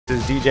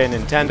This is DJ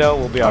Nintendo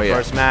will be our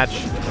first match.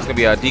 It's gonna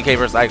be a DK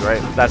versus Ike,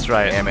 right? That's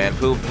right. Yeah, man.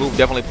 Poob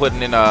definitely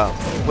putting in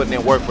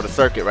work for the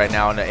circuit right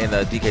now in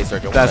the DK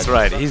circuit. That's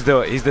right. He's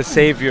the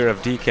savior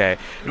of DK.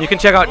 And you can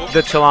check out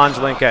the challenge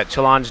link at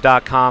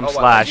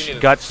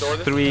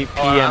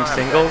challenge.com/guts3pm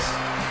singles.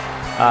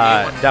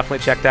 Definitely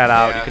check that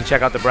out. You can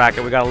check out the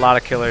bracket. We got a lot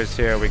of killers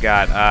here. We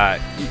got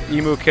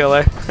Emu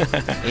Killer.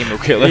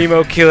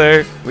 Emo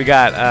Killer. We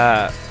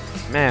got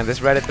man, this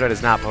Reddit thread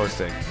is not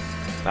posting.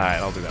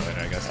 Alright, I'll do that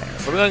later, I guess.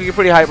 So we're going to get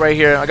pretty hype right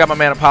here. I got my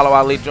man Apollo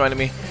Ali joining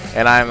me,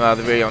 and I'm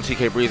the very own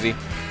TK Breezy.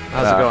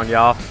 How's it going,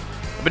 y'all?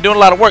 I've been doing a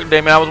lot of work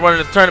today, man. I was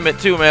running this tournament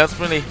too, man. It's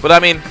really, but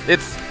I mean,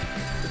 it's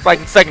like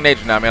second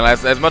nature now, man.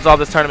 As much all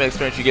this tournament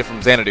experience you get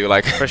from Xanadu,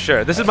 like. For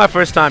sure. This is my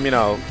first time, you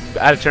know,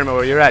 at a tournament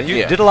where you're at.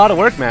 You did a lot of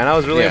work, man. I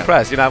was really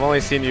impressed. You know, I've only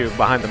seen you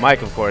behind the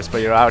mic, of course,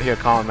 but you're out here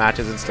calling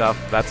matches and stuff.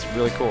 That's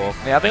really cool.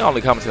 Yeah, I think I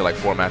only commented like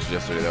 4 matches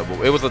yesterday, though.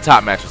 But it was the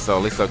top matches, so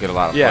at least I'll get a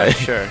lot of play.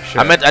 Sure.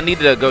 I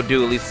needed to go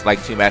do at least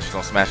like 2 matches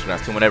on Smash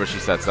Rounds too whenever she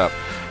sets up.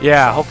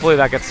 Yeah, hopefully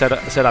that gets set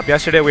up.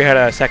 Yesterday we had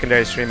a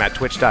secondary stream at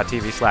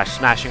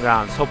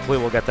twitch.tv/smashinggrounds. Hopefully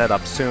we'll get that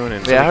up soon.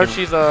 And so I heard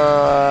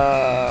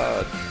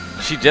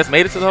she just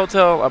made it to the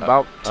hotel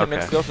about 10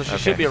 minutes ago, so she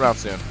should be around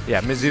soon.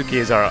 Yeah, Mizuki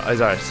is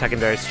our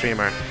secondary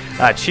streamer.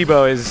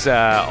 Chibo is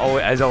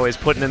as always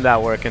putting in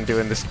that work and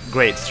doing this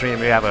great stream.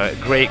 We have a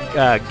great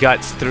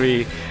Guts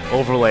 3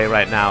 overlay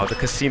right now, the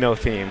casino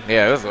theme.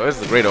 Yeah, this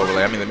is a great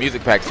overlay. I mean, the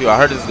music pack too. I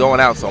heard this is going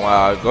out, so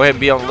go ahead and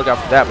be on the lookout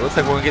for that. But it looks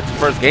like we're gonna get to the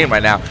first game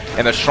right now,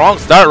 and a strong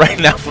start right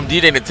now from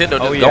DJ Nintendo,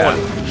 just going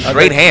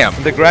straight ham.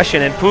 The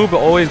aggression, and Poob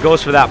always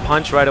goes for that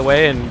punch right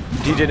away, and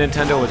DJ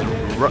Nintendo was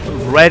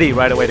ready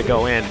right away to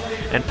go in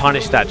and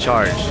punish that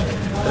charge.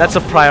 That's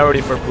a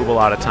priority for Poob a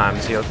lot of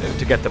times, you know,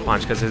 to get the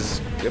punch, because his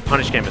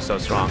punish game is so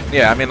strong.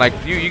 Yeah, I mean, like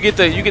you get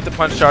the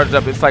punch charged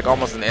up. It's like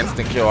almost an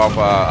instant kill off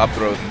up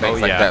throws and things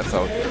like that.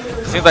 So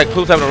it seems like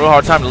Poob's having a real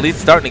hard time, at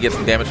least starting to get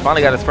some damage.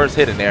 Finally got his first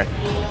hit in there.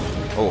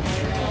 Oh,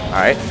 all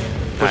right,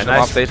 pushing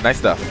him off stage. Nice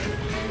stuff.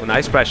 Well,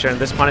 nice pressure, and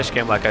this punish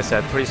game, like I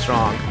said, pretty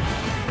strong.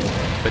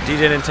 But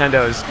DJ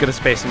Nintendo is gonna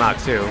space him out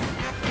too.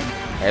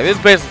 Yeah, this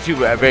is basically 2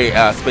 very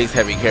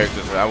space-heavy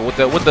characters.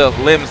 With the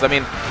limbs, I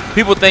mean,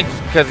 people think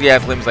because he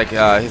has limbs like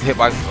his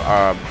hitbox,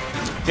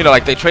 you know,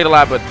 like they trade a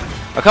lot, but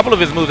a couple of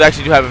his moves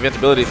actually do have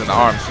invincibilities in the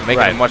arms, making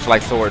them much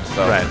like swords.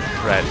 So. Right.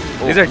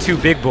 These are 2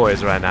 big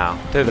boys right now.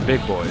 They're the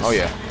big boys. Oh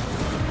yeah.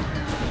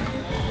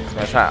 So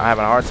I'm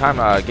having a hard time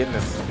getting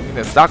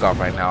this stock off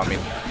right now. I mean,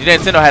 DJ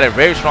Nintendo had a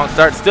very strong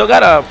start, still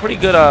got a pretty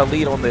good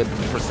lead on the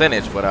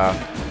percentage, but.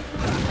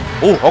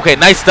 Ooh, okay,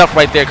 nice stuff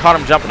right there. Caught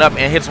him jumping up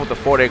and hits him with the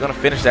forward. They're going to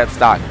finish that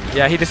stock.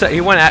 Yeah, he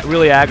went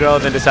really aggro,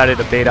 then decided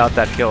to bait out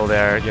that kill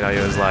there. You know,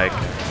 he was like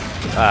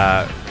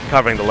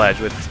covering the ledge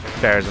with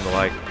fairs and the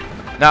like.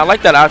 Now, I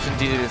like that option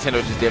DJ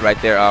Nintendo just did right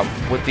there.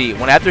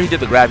 After he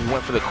did the grab, he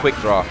went for the quick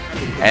draw.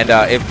 And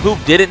if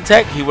Poob didn't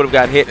tech, he would have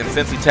got hit. And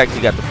since he teched,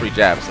 he got the free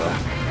jab. So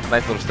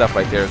nice little stuff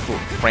right there. Cool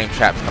frame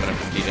traps coming in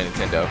from DJ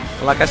Nintendo.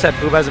 Well, like I said,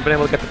 Poob hasn't been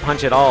able to get the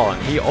punch at all,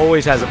 and he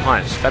always has a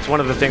punch. That's one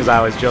of the things I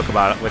always joke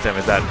about with him,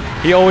 is that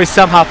he always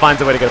somehow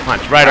finds a way to get a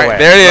punch right away.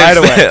 There it is. Right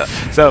away.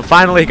 So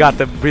finally he got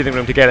the breathing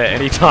room to get it,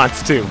 and he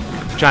taunts too,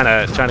 trying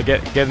to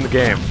get in the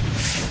game.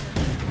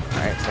 All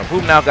right, so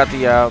Poob now got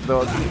the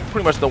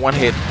pretty much the one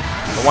hitter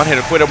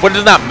quitter, but it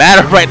does not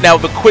matter right now.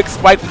 The quick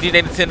spike from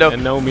DJ Nintendo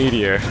and no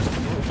meteor.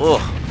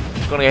 Ugh.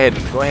 Go ahead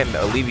and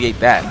alleviate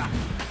that.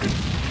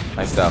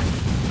 Nice stuff.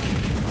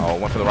 Oh,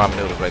 went for the ramen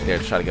noodles right there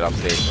to try to get off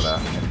stage, but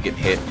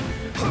getting hit.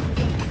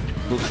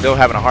 Poob's still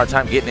having a hard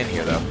time getting in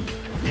here, though.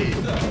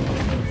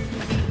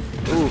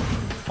 Ooh,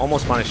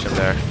 almost punished him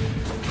there.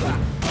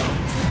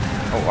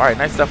 Oh, all right,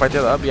 nice stuff right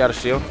there. The up B out of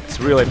shield. It's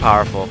really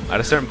powerful.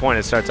 At a certain point,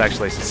 it starts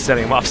actually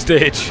setting him off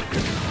stage.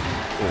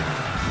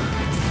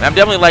 And I'm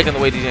definitely liking the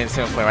way DJ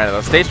Nintendo's playing right now.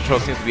 The stage control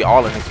seems to be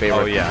all in his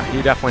favor. Oh, yeah.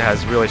 He definitely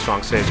has really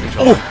strong stage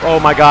control. Oh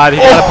my God. He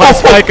got to put a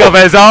spike of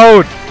his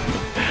own.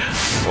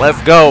 Let's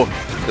go.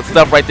 Good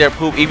stuff right there.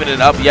 Poob even it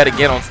up yet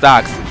again on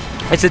stocks.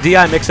 It's a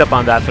DI mix-up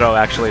on that throw,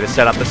 actually, to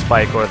set up the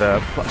spike or the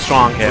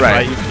strong hit,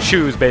 right? You can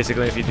choose,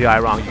 basically. If you DI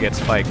wrong, you get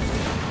spiked.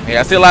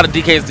 Yeah, I see a lot of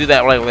DKs do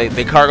that. Like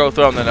they cargo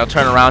throw, and then they'll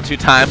turn around 2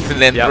 times and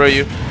then throw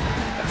you.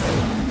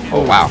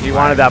 Oh, wow. He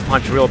wanted that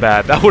punch real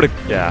bad. That would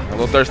have, a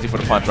little thirsty for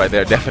the punch right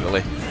there,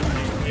 definitely.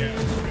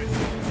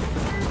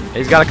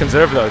 He's got to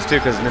conserve those, too,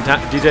 because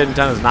DJ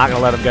Nintendo's not going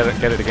to let him get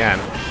it again.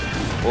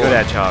 Good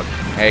edge hog.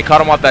 Hey, he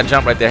caught him off that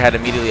jump right there, had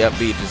immediately up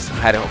B, just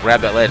had to grab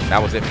that ledge, and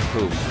that was it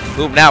for Poob.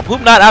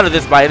 Poob not out of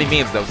this by any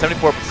means, though.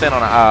 74%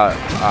 on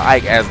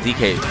Ike as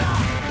DK.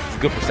 It's a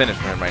good percentage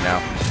for him right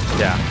now.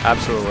 Yeah,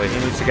 absolutely. He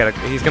needs to get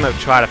he's going to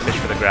try to fish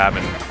for the grab,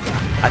 and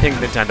I think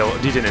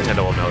DJ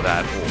Nintendo will know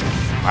that.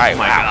 All right, oh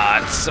my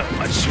God, so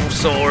much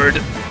sword.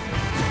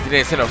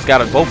 DJ Nintendo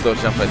scouted both those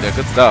jumps right there.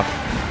 Good stuff.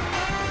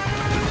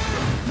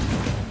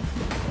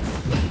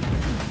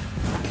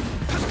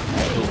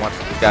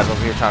 These guys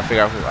over here trying to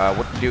figure out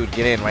what to do to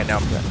get in right now.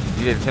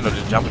 DJ Nintendo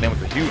just jumping in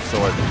with a huge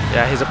sword.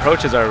 Yeah, his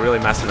approaches are really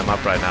messing him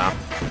up right now.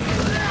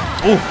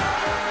 Ooh.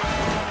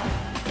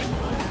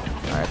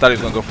 I thought he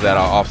was going to go for that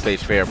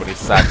off-stage fair, but he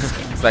decided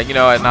It's like, you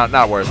know,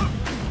 not worth.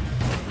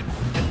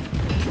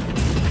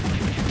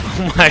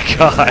 Oh my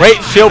god.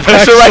 Great shield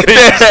pressure right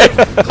there.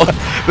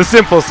 The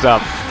simple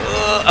stuff.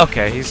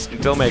 Okay, he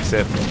still makes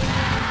it.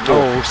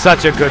 Oh,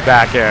 such a good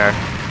back air.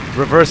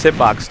 Reverse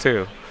hitbox,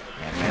 too.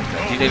 Man,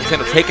 DJ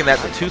Nintendo taking that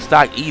to 2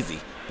 stock easy.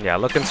 Yeah,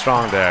 looking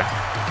strong there.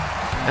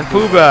 And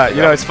Poob,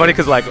 you know, it's funny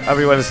because like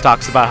everyone just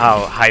talks about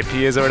how hype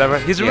he is or whatever.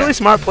 He's a really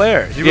smart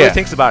player. He really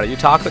thinks about it. You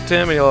talk with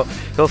him, and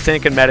he'll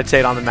think and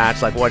meditate on the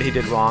match, like what he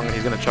did wrong, and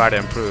he's gonna try to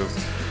improve.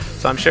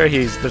 So I'm sure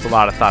there's a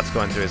lot of thoughts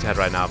going through his head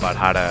right now about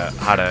how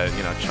to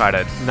you know, try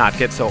to not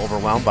get so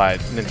overwhelmed by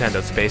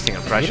Nintendo's spacing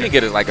and pressure. He didn't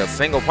get it like a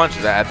single punch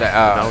at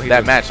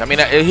that match. I mean,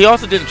 he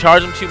also didn't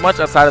charge him too much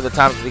outside of the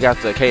times he got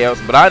the KOs.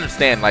 But I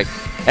understand, like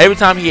every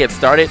time he had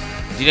started,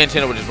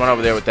 Nintendo would just run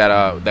over there with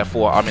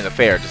the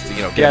fair, just to,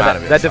 you know, get him out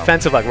of it. That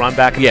defensive like run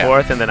back and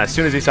forth, and then as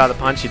soon as he saw the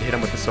punch, he'd hit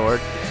him with the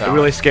sword. It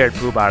really scared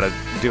Poob out of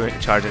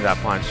charging that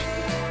punch.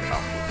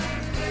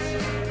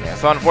 Yeah,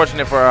 so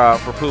unfortunate for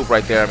Poob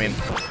right there. I mean,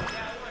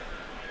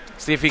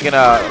 see if he can.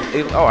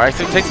 All right,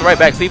 so he takes it right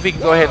back. See if he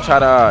can go ahead and try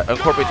to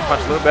incorporate the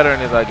punch a little better in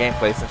his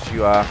gameplay, since you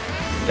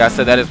guys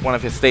said that is one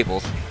of his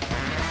staples.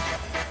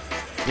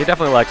 He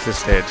definitely likes this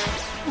stage.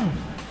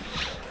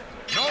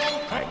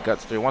 Alright,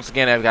 Guts 3. Once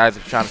again, guys,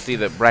 if you're trying to see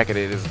the bracket,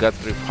 it is Guts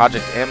 3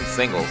 Project M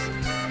Singles.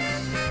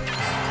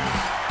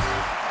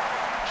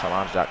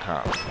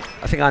 Challenge.com.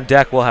 I think on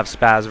deck we'll have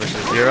Spaz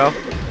versus Zero,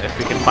 if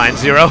we can find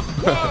Zero.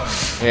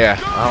 Yeah,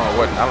 I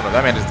don't know.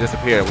 That man just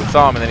disappeared. We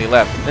saw him and then he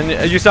left.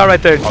 And you saw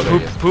right there,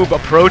 Poob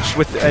approached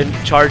and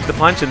charged the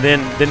punch and then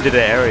did an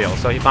aerial.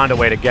 So he found a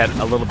way to get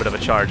a little bit of a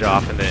charge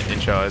off in the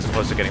intro as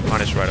opposed to getting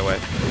punished right away.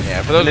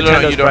 Yeah, for those who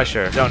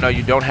don't know,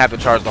 you don't have to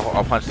charge the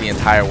whole punch the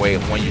entire way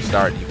when you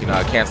start. You can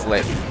cancel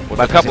it with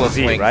a couple of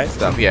swings and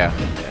stuff. Yeah,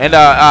 and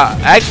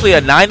actually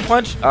a 9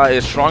 punch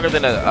is stronger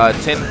than a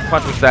 10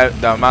 punch, which is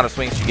the amount of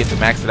swings you get to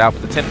max it out.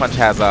 But the 10 punch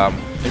has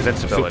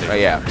invincibility.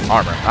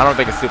 Armor. I don't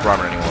think it's super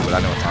armor anymore, but I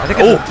know it's armor.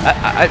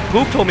 I think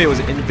Poob told me it was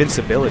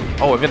invincibility.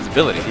 Oh,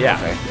 invincibility. Yeah.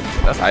 Okay.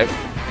 That's hype.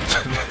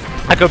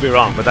 I could be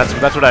wrong, but that's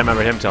what I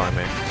remember him telling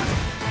me.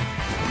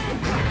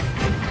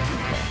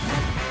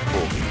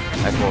 Cool.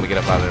 Nice roll to get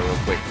up out of there real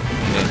quick.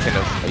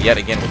 Nintendo yet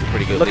again with a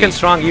pretty good looking lead.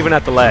 Strong even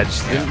at the ledge.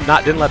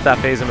 Didn't let that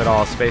phase him at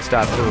all. Spaced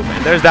out Poob.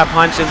 And there's that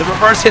punch in the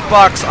reverse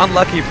hitbox.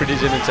 Unlucky for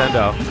DJ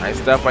Nintendo. Nice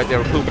stuff right there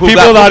with Poob.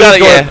 People in the audience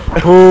going,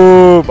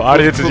 Poob.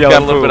 Audience is yelling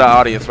got a little bit of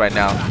audience right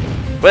now.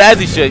 But as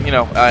he should, you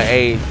know,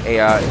 a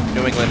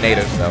New England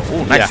native. So,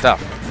 ooh, nice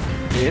stuff.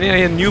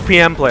 A new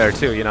PM player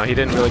too. You know, he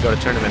didn't really go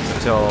to tournaments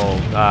until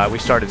we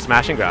started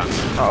Smashing Grounds.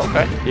 Oh,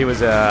 okay. He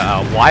was a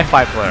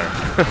Wi-Fi player,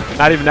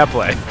 not even net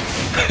play.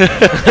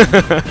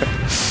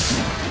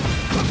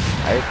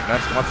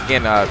 Once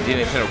again,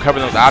 DJ Nintendo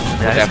covering those options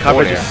with that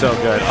coverage is so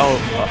good.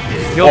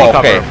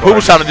 Okay. Poob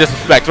was trying to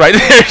disrespect right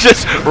there,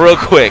 just real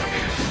quick.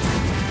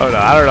 Oh no,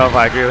 I don't know if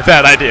I agree with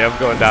that idea of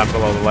going down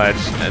below the ledge.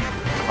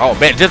 Oh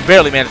man, just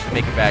barely managed to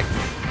make it back.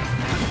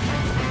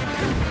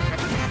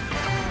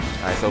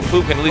 Alright, so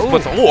Poob can at least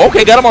put some. Oh,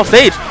 okay, got him on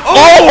stage.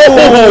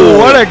 Oh,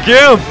 what a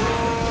gift!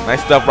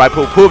 Nice stuff, right,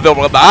 Poob. Though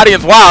the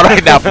audience wild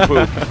right now for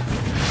Poob.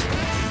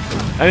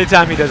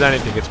 Anytime he does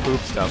anything, it's Poob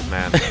stuff,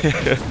 man.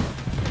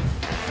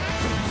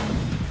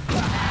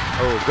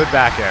 Oh, good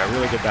back air,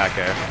 really good back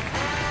air.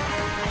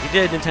 He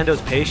did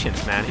Nintendo's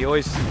patience, man. He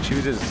always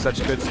chooses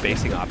such good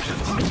spacing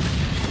options.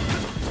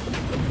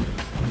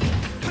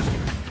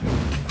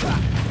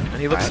 And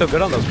he looks so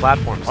good on those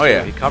platforms. Oh,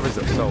 yeah. He covers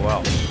them so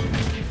well.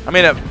 I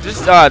mean,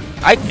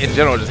 Ike in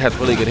general just has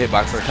really good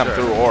hitboxes come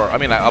through, or I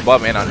mean,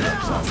 above and under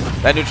him. So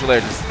that neutral air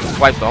just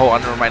swipes the whole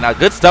under him right now.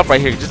 Good stuff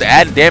right here, just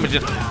adding damage.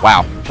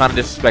 Wow, trying to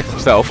disrespect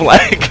himself.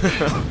 Like,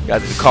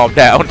 guys, just calm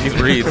down. He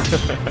breathes.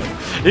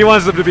 He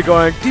wants them to be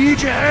going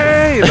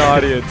DJ in the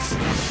audience.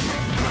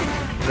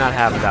 He's not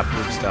having that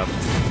Poob stuff.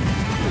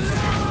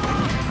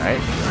 All right,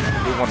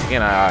 Poob once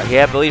again. He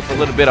had the lead for a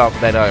little bit of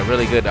that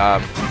really good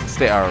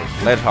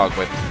ledge hog,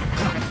 but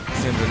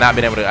seems to have not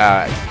been able to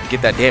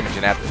get that damage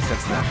in after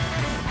since then.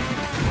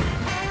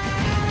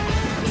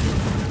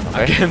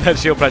 Okay. Again, that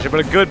shield pressure,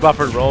 but a good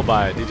buffered roll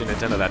by DJ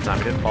Nintendo that time.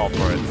 He didn't fall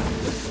for it.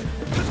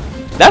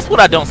 That's what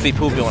I don't see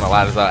Poob doing a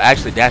lot, is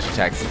actually dash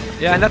attacks.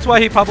 Yeah, and that's why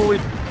he probably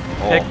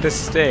picked this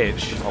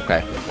stage.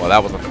 Okay, well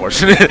that was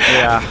unfortunate.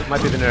 Yeah,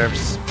 might be the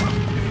nerves.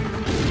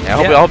 Yeah,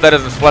 I hope that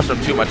doesn't flush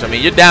him too much. I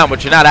mean, you're down,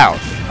 but you're not out.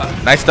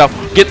 Nice stuff.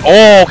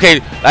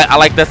 Okay. I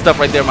like that stuff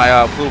right there. My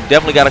Poob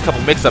definitely got a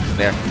couple mix-ups in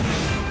there.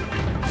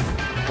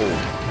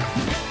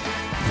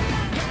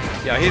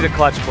 Yeah, he's a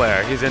clutch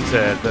player. He's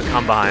into the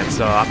come behind,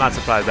 so I'm not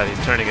surprised that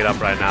he's turning it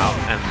up right now,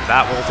 and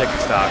that will take the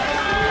stock.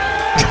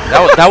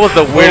 That was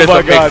the weirdest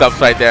of mix-ups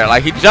right there.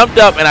 Like, he jumped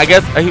up, and I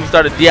guess he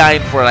started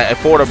DIing for like a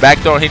forward or back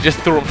throw, and he just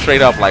threw him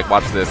straight up. Like,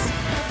 watch this.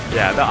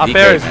 Yeah, the up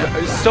air is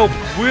so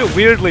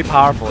weirdly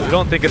powerful. You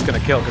don't think it's going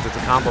to kill because it's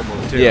a combo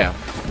move too. Yeah.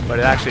 But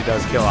it actually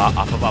does kill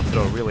off of up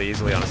throw really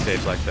easily on a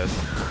stage like this.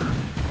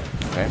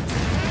 Okay.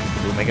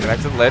 We're making it back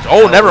to the ledge.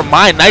 Oh, never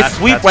mind. Nice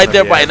sweep right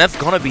there, and that's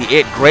going to be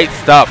it. Great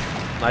stuff.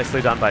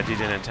 Nicely done by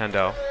DJ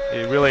Nintendo.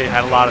 He really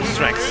had a lot of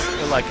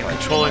strengths, like in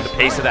controlling the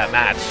pace of that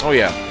match. Oh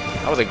yeah,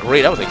 that was a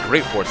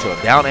great forward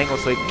tilt. Down angle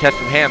so he can catch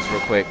some hands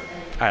real quick.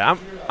 All right,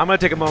 I'm gonna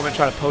take a moment and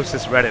try to post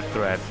this Reddit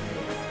thread.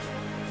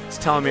 It's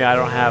telling me I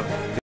don't have